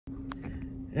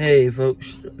Hey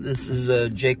folks, this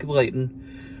is Jacob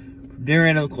Layton from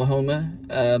Durant, Oklahoma.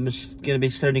 I'm just going to be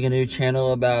starting a new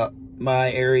channel about my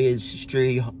area's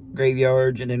history,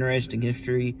 graveyards, and interesting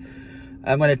history.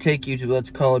 I'm going to take you to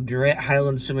what's called Durant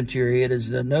Highland Cemetery. It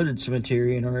is a noted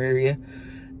cemetery in our area,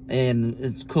 and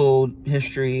it's cool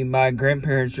history. My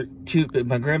grandparents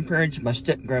and my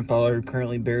step-grandpa are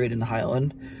currently buried in the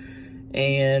Highland,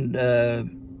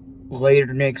 and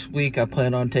later next week, I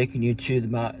plan on taking you to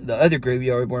the other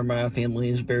graveyard where my family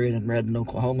is buried in Durant,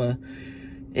 Oklahoma.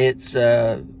 It's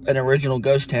an original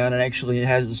ghost town, and actually it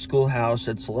has a schoolhouse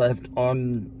that's left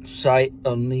on site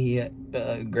on the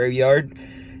graveyard.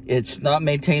 It's not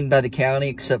maintained by the county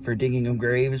except for digging of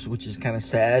graves, which is kind of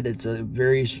sad. It's a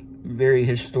very, very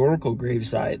historical grave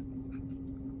site,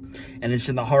 and it's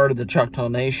in the heart of the Choctaw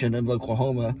Nation of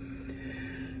Oklahoma.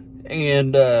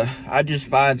 And I just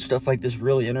find stuff like this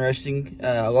really interesting.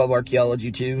 I love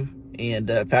archaeology too, and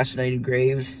fascinating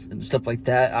graves and stuff like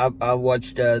that. I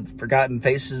watched Forgotten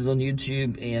Faces on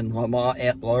YouTube and Lamont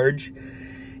at Large.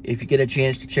 If you get a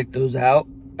chance to check those out.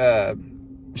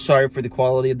 Sorry for the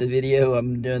quality of the video.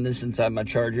 I'm doing this inside my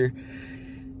charger.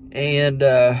 And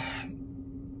yeah,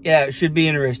 it should be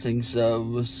interesting. So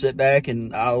we'll sit back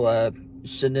and I'll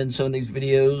send in some of these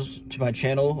videos to my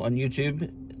channel on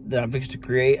YouTube that I'm fixed to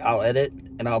create. I'll edit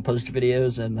and I'll post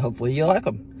videos, and hopefully you like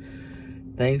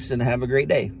them. Thanks, and have a great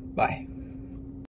day. Bye.